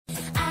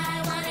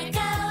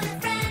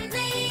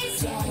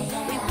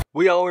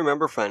We all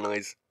remember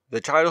Friendlies,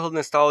 the childhood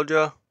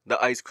nostalgia,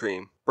 the ice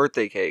cream,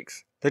 birthday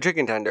cakes, the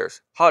chicken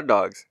tenders, hot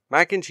dogs,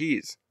 mac and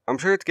cheese. I'm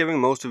sure it's giving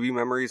most of you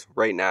memories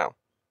right now.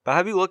 But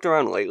have you looked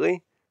around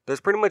lately?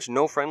 There's pretty much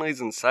no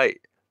Friendlies in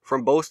sight.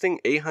 From boasting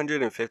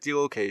 850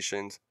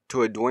 locations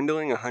to a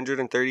dwindling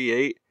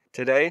 138,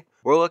 today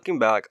we're looking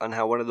back on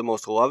how one of the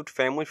most loved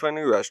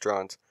family-friendly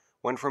restaurants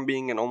went from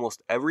being in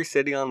almost every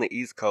city on the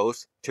East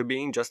Coast to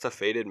being just a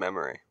faded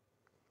memory.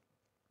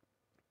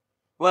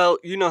 Well,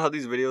 you know how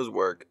these videos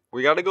work.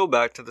 We gotta go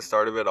back to the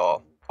start of it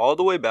all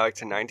the way back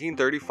to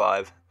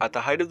 1935, at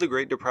the height of the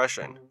Great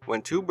Depression,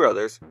 when two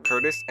brothers,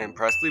 Curtis and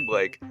Presley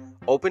Blake,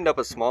 opened up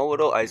a small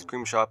little ice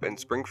cream shop in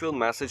Springfield,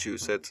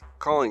 Massachusetts,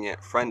 calling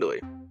it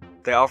Friendly.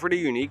 They offered a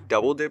unique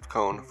double-dipped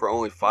cone for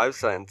only 5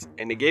 cents,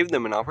 and it gave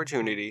them an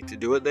opportunity to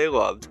do what they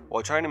loved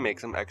while trying to make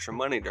some extra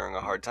money during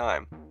a hard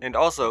time, and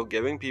also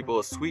giving people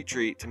a sweet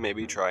treat to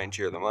maybe try and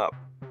cheer them up.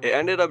 It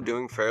ended up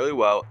doing fairly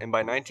well, and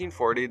by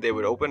 1940 they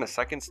would open a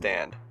second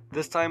stand,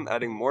 this time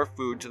adding more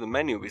food to the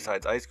menu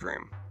besides ice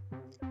cream.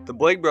 The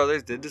Blake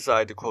brothers did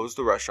decide to close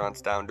the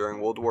restaurants down during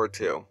World War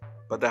II,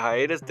 but the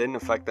hiatus didn't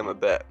affect them a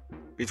bit.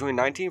 Between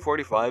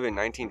 1945 and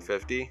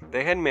 1950,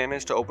 they had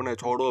managed to open a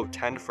total of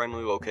 10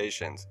 Friendly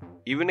locations,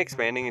 even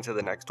expanding into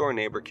the next door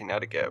neighbor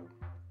Connecticut.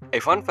 A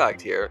fun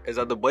fact here is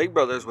that the Blake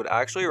brothers would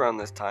actually around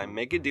this time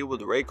make a deal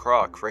with Ray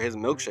Kroc for his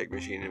milkshake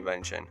machine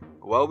invention,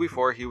 well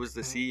before he was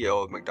the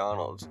CEO of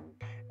McDonald's.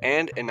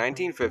 And in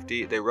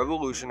 1950, they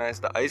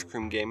revolutionized the ice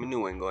cream game in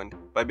New England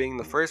by being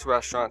the first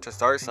restaurant to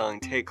start selling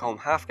take-home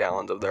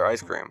half-gallons of their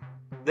ice cream.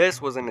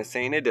 This was an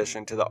insane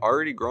addition to the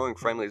already growing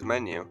Friendly's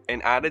menu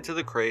and added to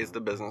the craze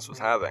the business was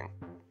having.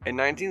 In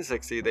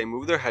 1960, they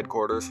moved their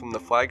headquarters from the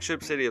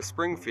flagship city of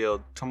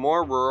Springfield to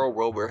more rural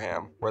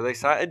Wilbraham, where they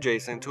sat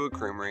adjacent to a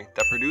creamery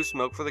that produced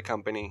milk for the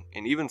company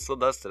and even still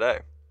does today.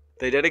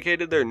 They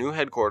dedicated their new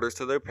headquarters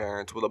to their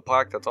parents with a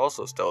plaque that's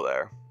also still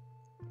there.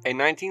 In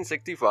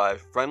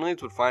 1965,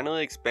 Friendly's would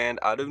finally expand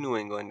out of New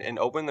England and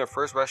open their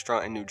first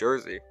restaurant in New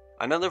Jersey.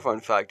 Another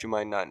fun fact you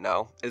might not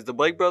know is the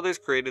Blake brothers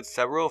created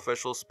several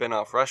official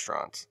spin-off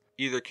restaurants,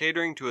 either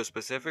catering to a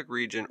specific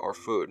region or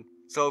food.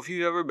 So if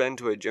you've ever been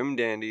to a Jim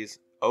Dandy's,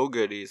 Oh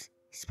Goodies,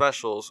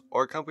 Specials,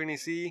 or Company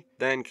C,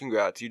 then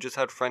congrats, you just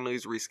had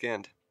Friendly's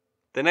reskinned.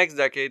 The next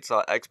decade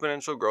saw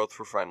exponential growth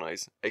for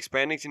Friendly's,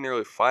 expanding to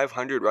nearly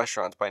 500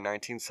 restaurants by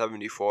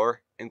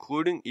 1974,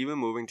 including even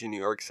moving to New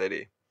York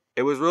City.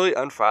 It was really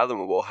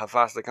unfathomable how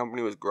fast the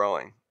company was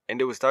growing,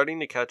 and it was starting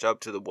to catch up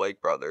to the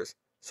Blake brothers,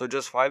 so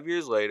just 5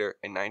 years later,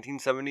 in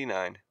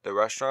 1979, the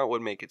restaurant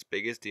would make its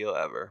biggest deal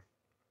ever.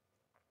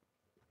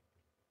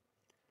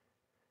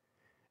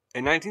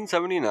 In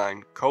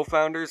 1979,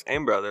 co-founders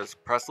and brothers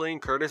Presley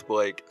and Curtis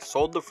Blake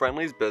sold the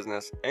Friendly's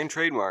business and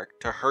trademark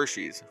to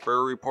Hershey's for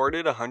a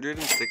reported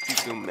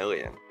 $162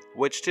 million,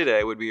 which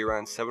today would be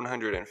around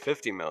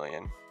 $750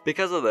 million.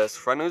 Because of this,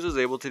 Friendly's was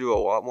able to do a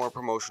lot more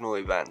promotional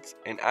events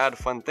and add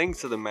fun things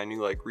to the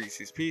menu like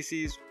Reese's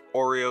Pieces,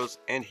 Oreos,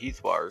 and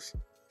Heath bars.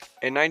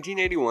 In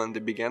 1981, they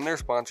began their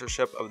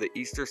sponsorship of the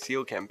Easter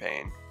Seal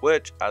campaign,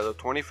 which, as of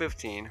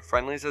 2015,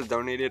 Friendly's has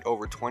donated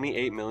over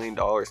 $28 million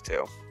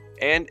to.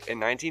 And in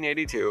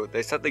 1982,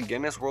 they set the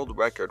Guinness World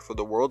Record for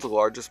the world's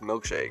largest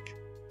milkshake.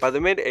 By the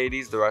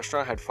mid-80s, the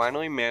restaurant had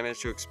finally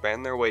managed to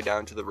expand their way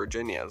down to the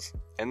Virginias,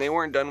 and they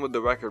weren't done with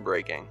the record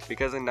breaking,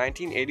 because in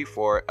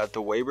 1984 at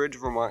the Weybridge,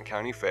 Vermont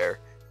County Fair,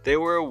 they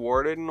were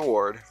awarded an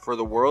award for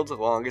the world's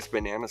longest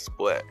banana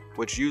split,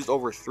 which used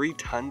over 3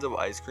 tons of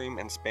ice cream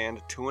and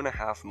spanned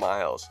 2.5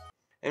 miles.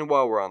 And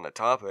while we're on the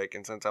topic,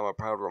 and since I'm a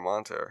proud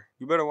Vermonter,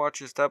 you better watch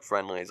your step,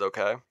 Friendly's,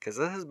 okay? Because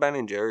this has been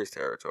in Jerry's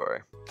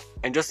territory.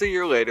 And just a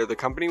year later, the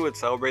company would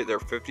celebrate their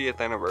 50th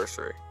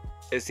anniversary.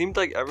 It seemed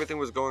like everything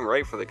was going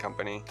right for the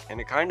company,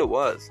 and it kinda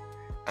was.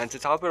 And to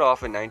top it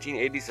off in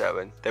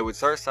 1987, they would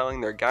start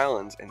selling their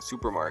gallons in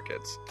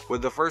supermarkets,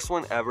 with the first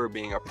one ever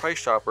being a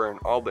Price Chopper in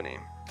Albany.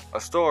 A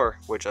store,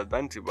 which I've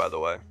been to by the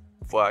way.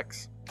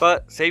 Flex.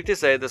 But safe to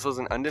say this was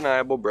an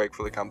undeniable break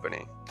for the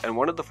company, and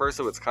one of the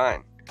first of its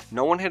kind.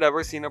 No one had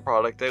ever seen a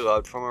product they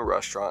loved from a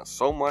restaurant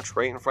so much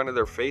right in front of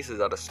their faces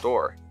at a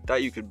store,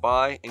 that you could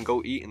buy and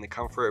go eat in the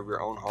comfort of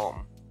your own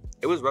home.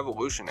 It was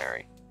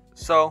revolutionary.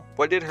 So,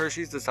 what did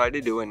Hershey's decide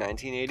to do in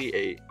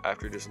 1988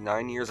 after just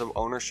 9 years of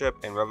ownership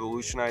and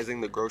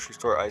revolutionizing the grocery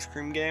store ice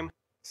cream game?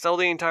 Sell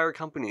the entire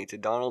company to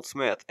Donald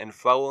Smith and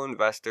fellow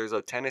investors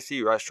of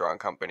Tennessee Restaurant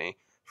Company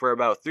for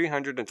about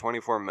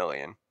 $324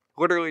 million.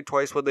 Literally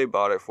twice what they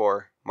bought it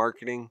for.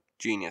 Marketing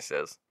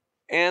geniuses.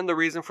 And the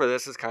reason for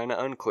this is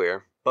kinda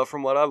unclear, but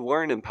from what I've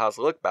learned in past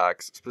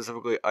lookbacks,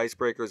 specifically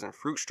Icebreakers and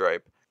Fruit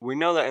Stripe, we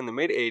know that in the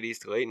mid-80s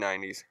to late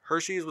 90s,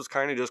 Hershey's was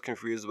kinda just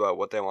confused about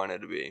what they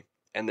wanted to be.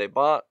 And they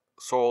bought,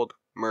 sold,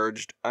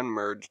 merged,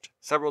 unmerged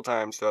several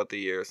times throughout the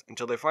years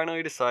until they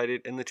finally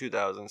decided in the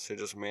 2000s to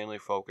just mainly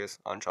focus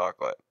on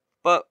chocolate.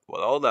 But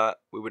with all that,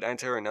 we would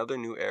enter another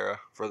new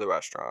era for the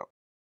restaurant.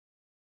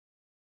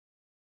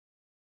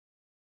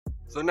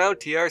 So now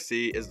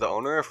TRC is the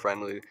owner of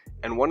Friendly,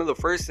 and one of the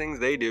first things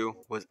they do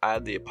was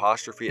add the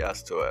apostrophe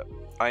S to it.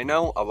 I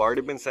know I've already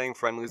been saying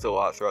Friendlies a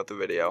lot throughout the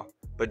video,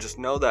 but just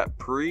know that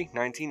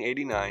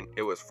pre-1989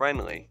 it was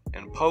Friendly,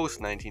 and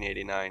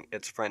post-1989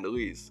 it's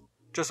Friendlies.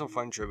 Just some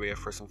fun trivia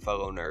for some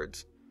fellow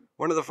nerds.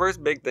 One of the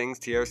first big things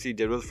TRC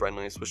did with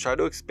Friendlies was try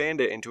to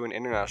expand it into an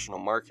international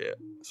market,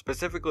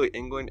 specifically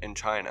England and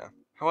China.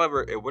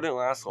 However, it wouldn't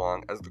last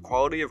long as the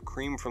quality of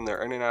cream from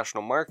their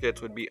international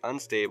markets would be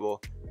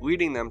unstable,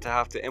 leading them to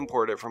have to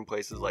import it from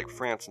places like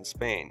France and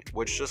Spain,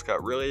 which just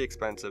got really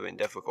expensive and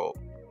difficult.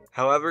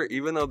 However,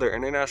 even though their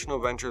international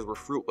ventures were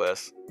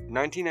fruitless,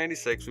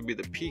 1996 would be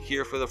the peak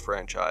year for the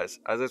franchise,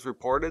 as it's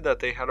reported that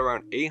they had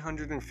around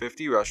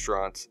 850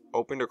 restaurants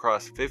opened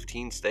across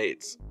 15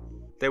 states.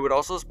 They would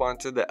also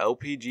sponsor the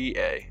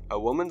LPGA, a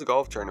women's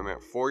golf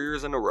tournament 4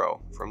 years in a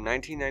row, from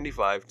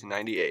 1995 to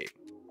 98.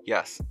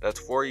 Yes, that's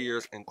 4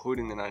 years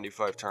including the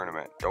 95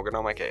 tournament, don't get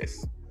on my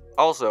case.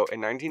 Also, in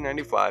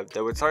 1995,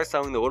 they would start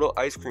selling the little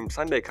ice cream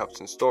sundae cups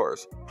in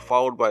stores,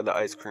 followed by the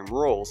ice cream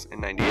rolls in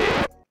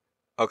 98.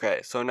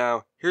 Okay, so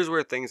now, here's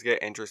where things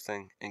get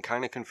interesting and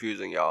kinda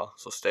confusing y'all,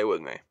 so stay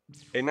with me.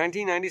 In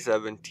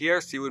 1997,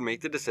 TRC would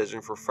make the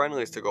decision for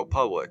Friendlies to go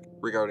public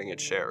regarding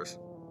its shares.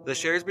 The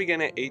shares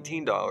began at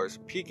 $18,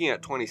 peaking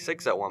at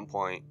 $26 at one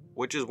point,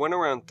 which is when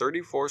around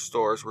 34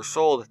 stores were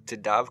sold to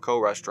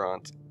Davco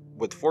restaurants,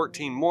 with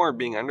 14 more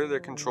being under their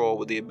control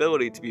with the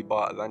ability to be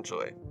bought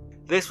eventually.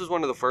 This was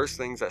one of the first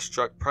things that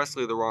struck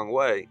Presley the wrong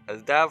way,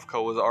 as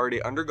Davco was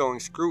already undergoing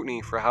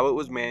scrutiny for how it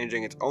was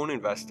managing its own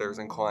investors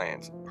and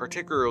clients,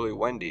 particularly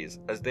Wendy's,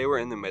 as they were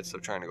in the midst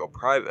of trying to go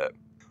private.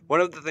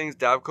 One of the things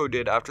Davco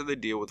did after the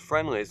deal with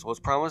Friendlies was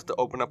promise to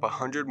open up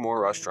 100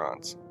 more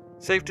restaurants.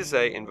 Safe to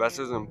say,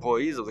 investors and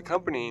employees of the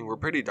company were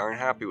pretty darn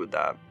happy with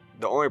that.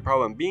 The only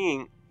problem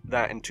being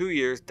that in 2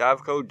 years,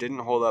 Davco didn't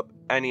hold up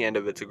any end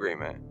of its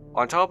agreement.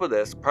 On top of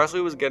this,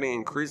 Presley was getting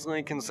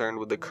increasingly concerned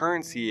with the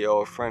current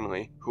CEO of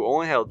Friendly, who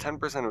only held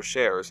 10% of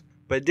shares,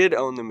 but did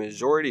own the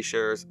majority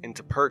shares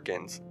into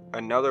Perkins,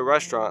 another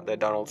restaurant that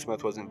Donald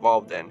Smith was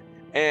involved in,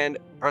 and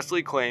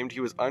Presley claimed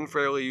he was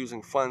unfairly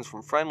using funds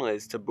from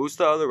Friendly's to boost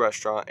the other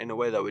restaurant in a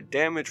way that would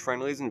damage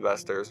Friendly's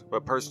investors,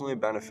 but personally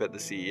benefit the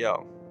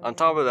CEO. On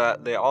top of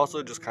that, they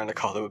also just kinda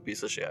called him a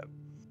piece of shit.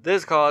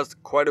 This caused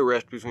quite a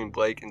rift between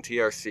Blake and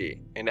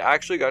TRC, and it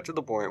actually got to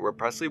the point where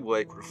Presley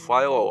Blake would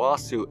file a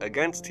lawsuit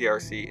against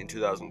TRC in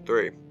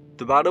 2003.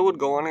 The battle would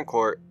go on in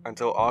court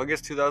until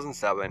August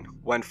 2007,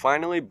 when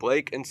finally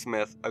Blake and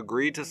Smith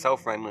agreed to sell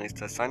Friendlies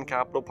to Sun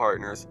Capital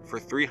Partners for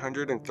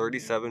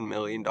 $337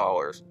 million,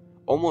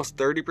 almost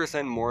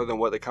 30% more than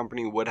what the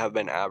company would have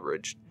been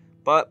averaged.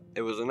 But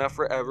it was enough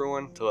for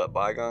everyone to let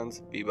bygones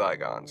be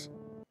bygones.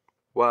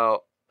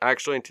 Well,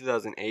 actually, in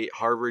 2008,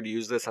 Harvard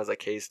used this as a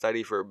case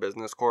study for a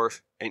business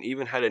course, and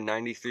even had a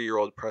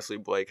 93-year-old Presley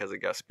Blake as a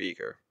guest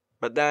speaker.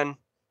 But then,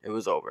 it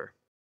was over.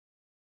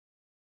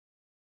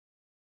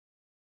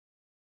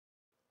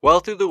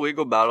 Well, through the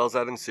legal battles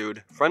that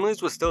ensued,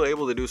 Friendlies was still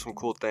able to do some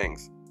cool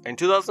things. In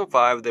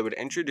 2005, they would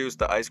introduce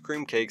the ice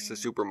cream cakes to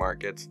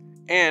supermarkets,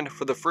 and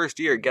for the first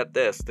year, get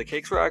this, the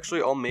cakes were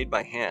actually all made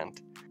by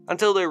hand.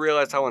 Until they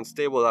realized how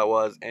unstable that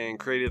was and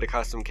created a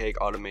custom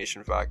cake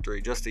automation factory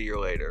just a year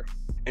later.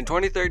 In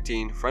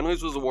 2013,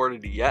 Friendlies was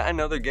awarded yet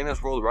another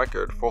Guinness World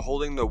Record for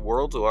holding the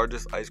world's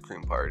largest ice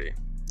cream party.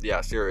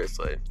 Yeah,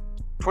 seriously.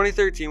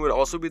 2013 would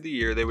also be the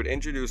year they would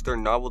introduce their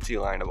novelty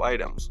line of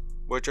items,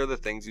 which are the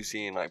things you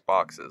see in like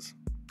boxes.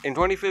 In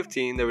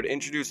 2015, they would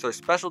introduce their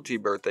specialty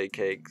birthday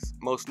cakes,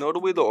 most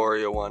notably the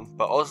Oreo one,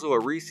 but also a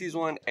Reese's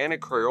one and a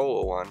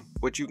Crayola one,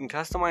 which you can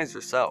customize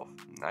yourself.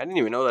 I didn't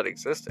even know that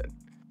existed.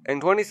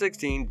 In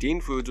 2016, Dean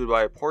Foods would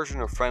buy a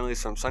portion of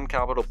Friendlies from Sun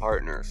Capital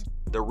Partners,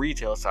 the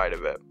retail side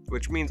of it,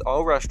 which means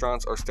all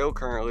restaurants are still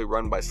currently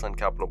run by Sun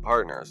Capital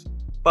Partners.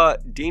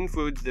 But Dean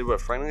Foods did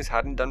what Friendlies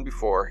hadn't done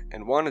before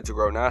and wanted to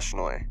grow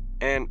nationally.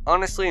 And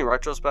honestly, in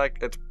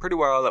retrospect, it's pretty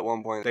wild at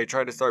one point they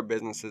tried to start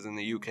businesses in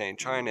the UK and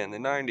China in the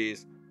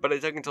 90s, but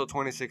it took until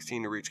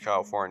 2016 to reach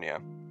California.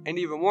 And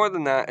even more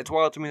than that, it's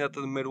wild to me that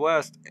the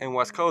Midwest and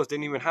West Coast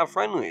didn't even have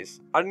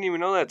Friendlies. I didn't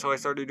even know that until I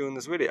started doing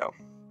this video.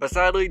 But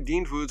sadly,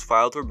 Dean Foods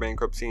filed for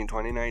bankruptcy in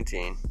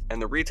 2019,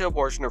 and the retail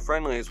portion of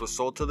Friendlies was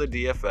sold to the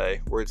DFA,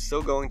 where it's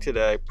still going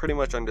today, pretty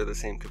much under the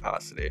same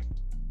capacity.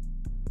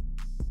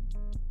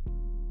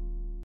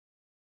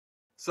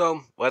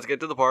 So, let's get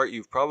to the part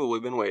you've probably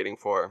been waiting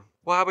for.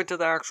 What happened to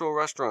the actual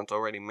restaurants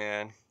already,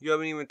 man? You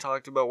haven't even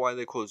talked about why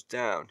they closed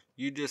down.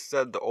 You just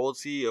said the old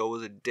CEO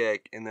was a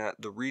dick and that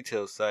the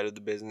retail side of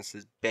the business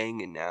is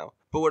banging now.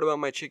 But what about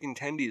my chicken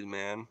tendies,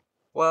 man?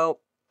 Well,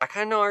 I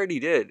kinda already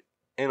did,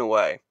 in a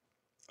way.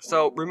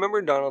 So,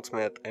 remember Donald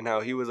Smith and how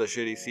he was a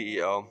shitty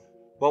CEO?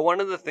 Well, one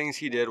of the things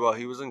he did while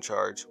he was in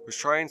charge was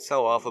try and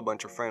sell off a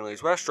bunch of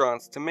Friendlies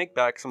restaurants to make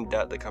back some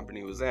debt the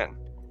company was in.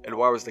 And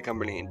why was the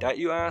company in debt,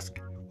 you ask?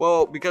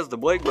 Well, because the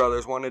Blake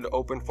brothers wanted to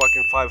open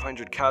fucking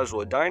 500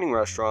 casual dining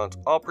restaurants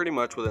all pretty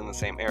much within the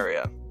same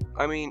area.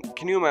 I mean,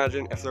 can you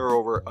imagine if there were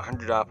over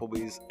 100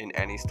 Applebee's in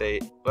any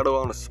state, let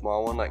alone a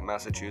small one like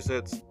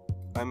Massachusetts?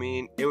 I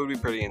mean, it would be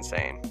pretty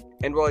insane.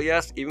 And while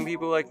yes, even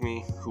people like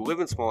me who live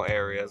in small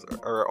areas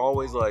are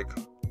always like,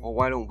 well,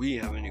 why don't we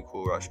have any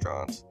cool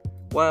restaurants?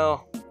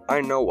 Well,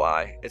 I know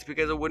why. It's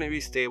because it wouldn't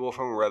be stable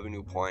from a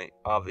revenue point,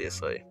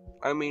 obviously.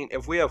 I mean,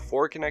 if we have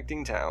 4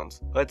 connecting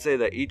towns, let's say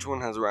that each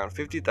one has around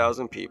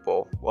 50,000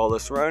 people, while the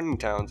surrounding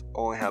towns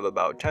only have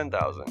about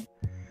 10,000.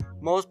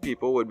 Most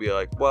people would be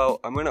like,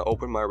 well, I'm going to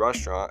open my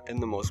restaurant in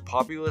the most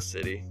populous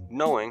city,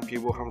 knowing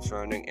people from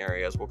surrounding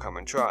areas will come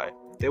and try.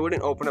 They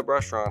wouldn't open up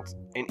restaurants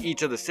in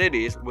each of the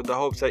cities with the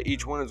hopes that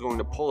each one is going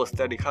to pull a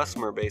steady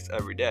customer base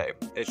every day.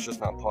 It's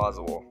just not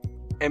plausible.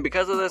 And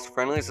because of this,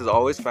 Friendly's has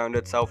always found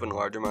itself in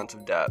large amounts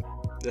of debt.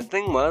 The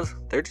thing was,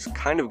 they're just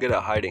kind of good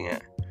at hiding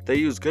it. They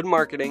used good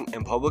marketing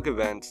and public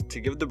events to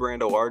give the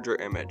brand a larger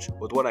image,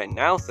 with what I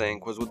now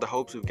think was with the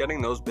hopes of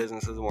getting those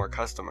businesses more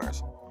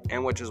customers.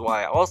 And which is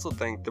why I also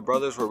think the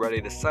brothers were ready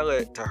to sell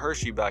it to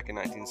Hershey back in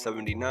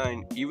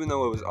 1979, even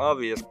though it was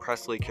obvious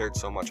Presley cared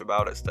so much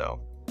about it still.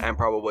 And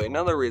probably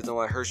another reason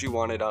why Hershey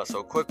wanted out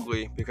so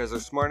quickly, because they're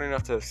smart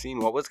enough to have seen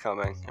what was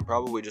coming and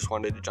probably just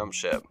wanted to jump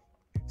ship.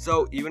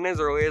 So even as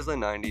early as the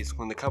 90s,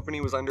 when the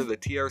company was under the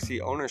TRC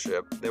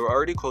ownership, they were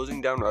already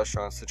closing down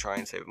restaurants to try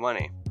and save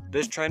money.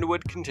 This trend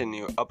would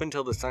continue up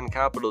until the Sun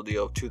Capital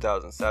deal of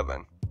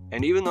 2007.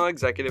 And even though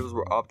executives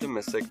were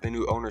optimistic the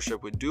new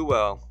ownership would do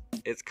well,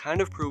 it's kind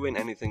of proven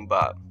anything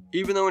but.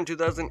 Even though in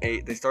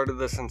 2008 they started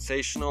the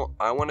sensational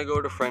I Want to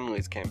Go to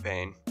Friendly's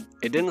campaign,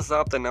 it didn't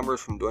stop the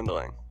numbers from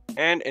dwindling.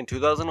 And in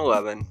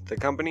 2011, the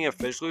company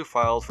officially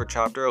filed for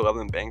Chapter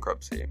 11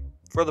 bankruptcy,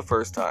 for the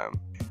first time.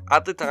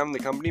 At the time, the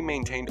company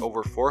maintained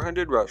over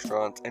 400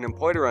 restaurants and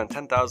employed around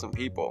 10,000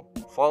 people.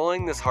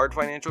 Following this hard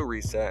financial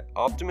reset,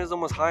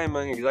 optimism was high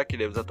among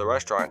executives at the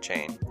restaurant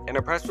chain. In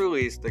a press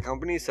release, the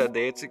company said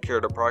they had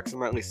secured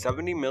approximately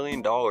 $70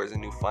 million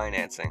in new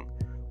financing,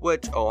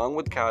 which, along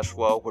with cash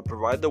flow, would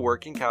provide the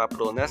working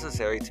capital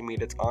necessary to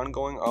meet its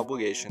ongoing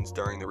obligations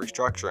during the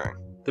restructuring.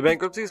 The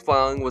bankruptcy's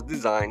filing was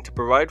designed to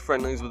provide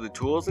Friendly's with the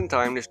tools and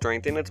time to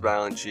strengthen its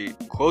balance sheet,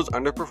 close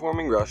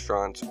underperforming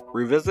restaurants,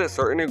 revisit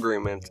certain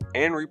agreements,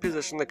 and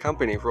reposition the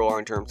company for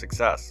long-term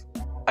success.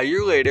 A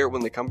year later,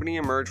 when the company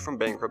emerged from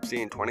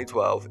bankruptcy in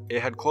 2012,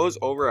 it had closed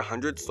over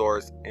 100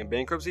 stores, and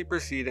bankruptcy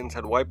proceedings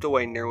had wiped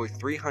away nearly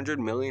 $300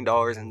 million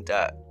in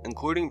debt,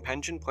 including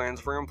pension plans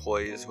for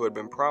employees who had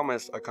been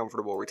promised a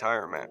comfortable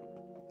retirement.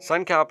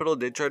 Sun Capital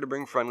did try to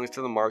bring Friendly's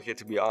to the market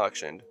to be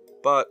auctioned,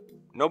 but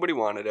nobody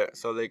wanted it,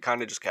 so they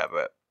kinda just kept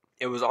it.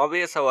 It was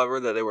obvious, however,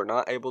 that they were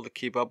not able to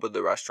keep up with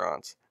the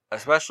restaurants,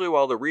 especially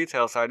while the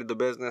retail side of the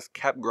business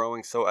kept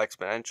growing so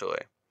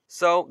exponentially.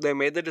 So they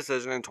made the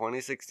decision in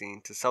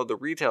 2016 to sell the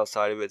retail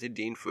side of it to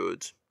Dean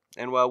Foods,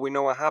 and well, we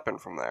know what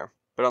happened from there.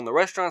 But on the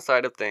restaurant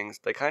side of things,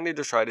 they kinda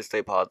just tried to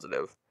stay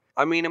positive.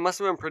 I mean, it must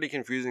have been pretty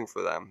confusing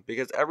for them,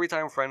 because every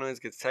time Friendly's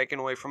gets taken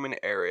away from an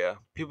area,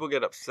 people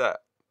get upset.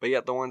 But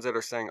yet the ones that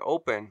are staying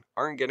open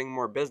aren't getting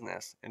more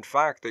business. In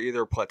fact, they're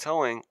either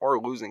plateauing or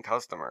losing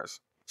customers.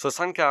 So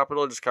Sun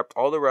Capital just kept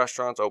all the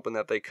restaurants open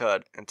that they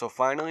could, until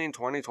finally in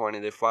 2020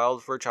 they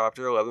filed for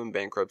Chapter 11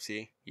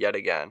 bankruptcy yet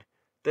again,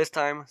 this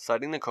time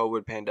citing the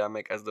COVID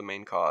pandemic as the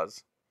main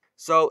cause.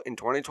 So in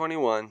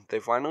 2021, they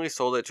finally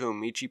sold it to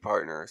Amici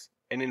Partners,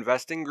 an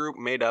investing group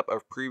made up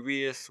of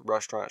previous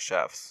restaurant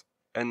chefs.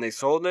 And they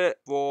sold it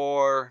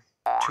for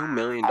 $2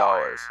 million.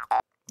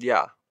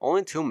 Yeah,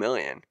 only $2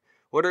 million.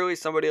 Literally,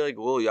 somebody like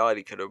Lil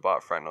Yachty could have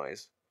bought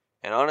Friendly's.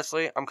 And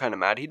honestly, I'm kinda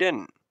mad he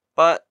didn't.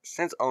 But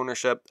since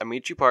ownership,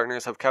 Amici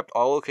Partners have kept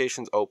all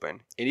locations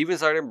open, and even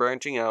started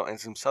branching out in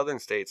some southern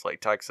states like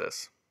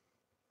Texas.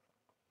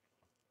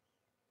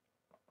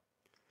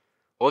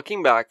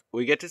 Looking back,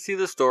 we get to see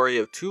the story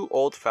of 2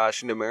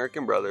 old-fashioned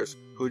American brothers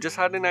who just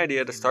had an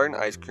idea to start an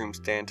ice cream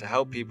stand to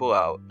help people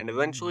out, and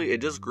eventually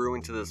it just grew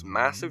into this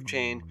massive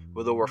chain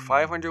with over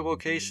 500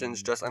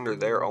 locations just under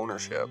their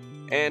ownership.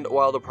 And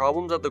while the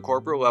problems at the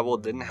corporate level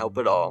didn't help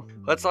at all,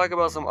 let's talk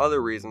about some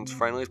other reasons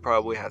Friendly's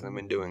probably hasn't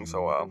been doing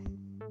so well.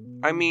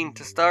 I mean,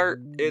 to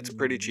start, it's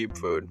pretty cheap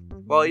food.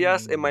 While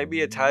yes, it might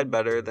be a tad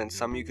better than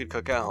some you could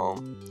cook at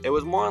home, it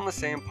was more on the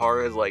same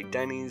par as like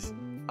Denny's,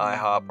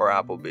 IHOP, or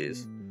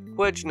Applebee's.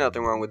 Which,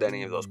 nothing wrong with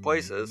any of those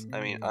places. I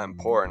mean, I'm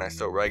poor and I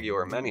still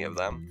regular many of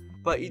them,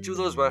 but each of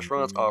those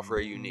restaurants offer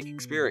a unique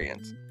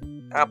experience.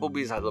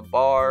 Applebee's has a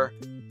bar,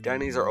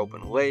 Denny's are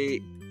open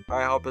late,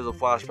 IHOP is a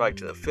flashback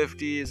to the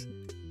 50s,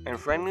 and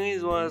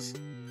Friendly's was,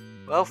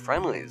 well,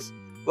 Friendly's.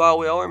 While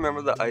we all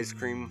remember the ice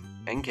cream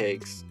and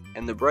cakes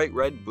and the bright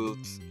red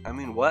booths, I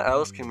mean, what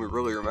else can we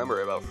really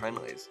remember about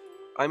Friendly's?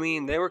 I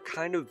mean, they were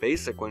kind of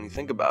basic when you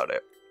think about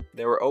it.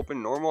 They were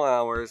open normal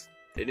hours.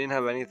 They didn't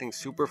have anything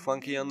super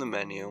funky on the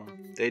menu.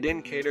 They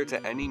didn't cater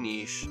to any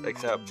niche,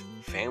 except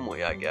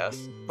family, I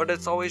guess. But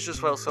it's always just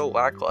felt so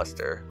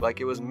lackluster,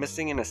 like it was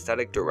missing an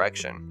aesthetic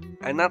direction.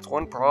 And that's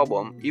one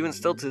problem, even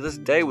still to this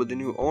day with the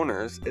new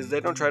owners, is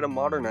they don't try to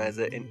modernize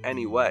it in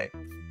any way.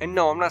 And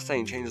no, I'm not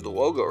saying change the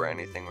logo or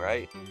anything,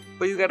 right?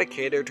 But you gotta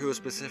cater to a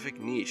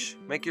specific niche,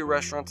 make your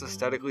restaurants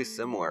aesthetically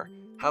similar,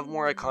 have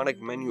more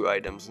iconic menu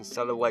items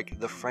instead of like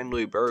the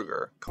friendly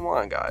burger. Come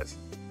on, guys.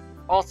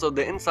 Also,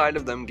 the inside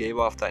of them gave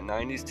off that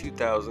 90s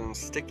 2000s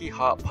sticky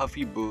hot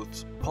puffy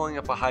boots, pulling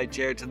up a high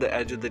chair to the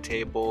edge of the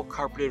table,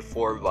 carpeted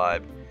floor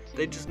vibe.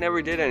 They just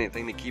never did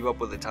anything to keep up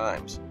with the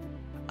times.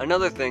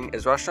 Another thing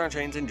is restaurant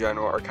chains in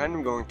general are kind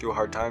of going through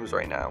hard times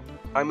right now.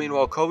 I mean,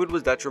 while COVID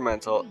was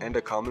detrimental and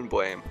a common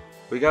blame,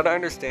 we gotta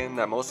understand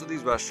that most of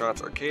these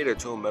restaurants are catered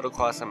to a middle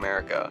class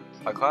America,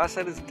 a class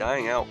that is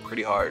dying out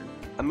pretty hard.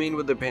 I mean,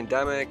 with the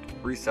pandemic,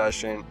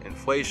 recession,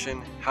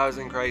 inflation,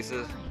 housing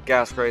crisis,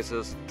 gas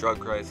crisis, drug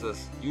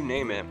crisis, you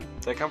name it,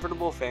 the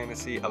comfortable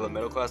fantasy of a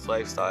middle class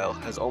lifestyle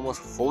has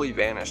almost fully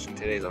vanished in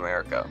today's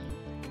America.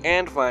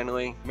 And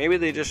finally, maybe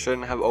they just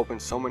shouldn't have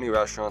opened so many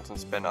restaurants and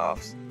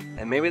spin-offs,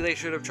 and maybe they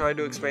should have tried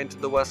to expand to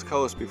the West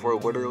Coast before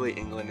literally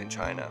England and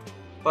China.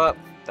 But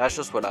that's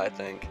just what I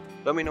think.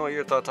 Let me know what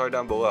your thoughts are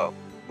down below.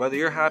 Whether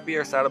you're happy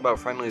or sad about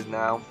Friendly's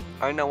now,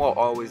 I know I'll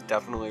always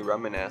definitely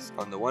reminisce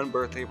on the one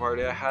birthday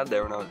party I had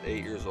there when I was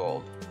 8 years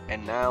old.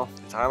 And now,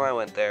 the time I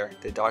went there,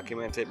 to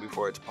document it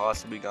before it's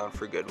possibly gone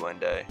for good one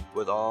day,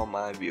 with all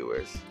my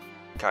viewers.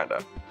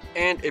 Kinda.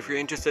 And if you're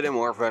interested in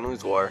more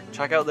Friendly's lore,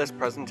 check out this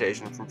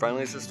presentation from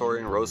Friendly's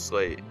historian Rose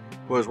Slate,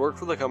 who has worked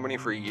for the company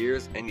for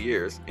years and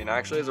years and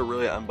actually has a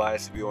really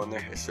unbiased view on their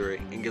history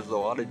and gives a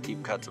lot of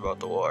deep cuts about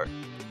the lore.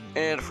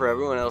 And for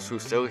everyone else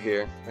who's still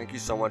here, thank you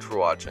so much for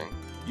watching.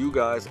 You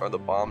guys are the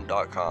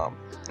bomb.com,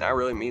 and I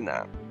really mean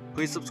that.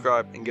 Please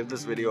subscribe and give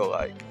this video a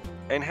like.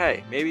 And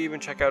hey, maybe even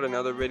check out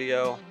another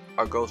video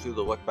or go through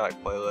the look back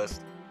playlist.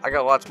 I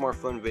got lots more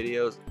fun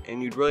videos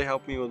and you'd really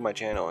help me with my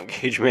channel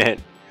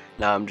engagement.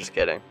 Nah, I'm just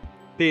kidding.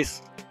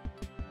 Peace.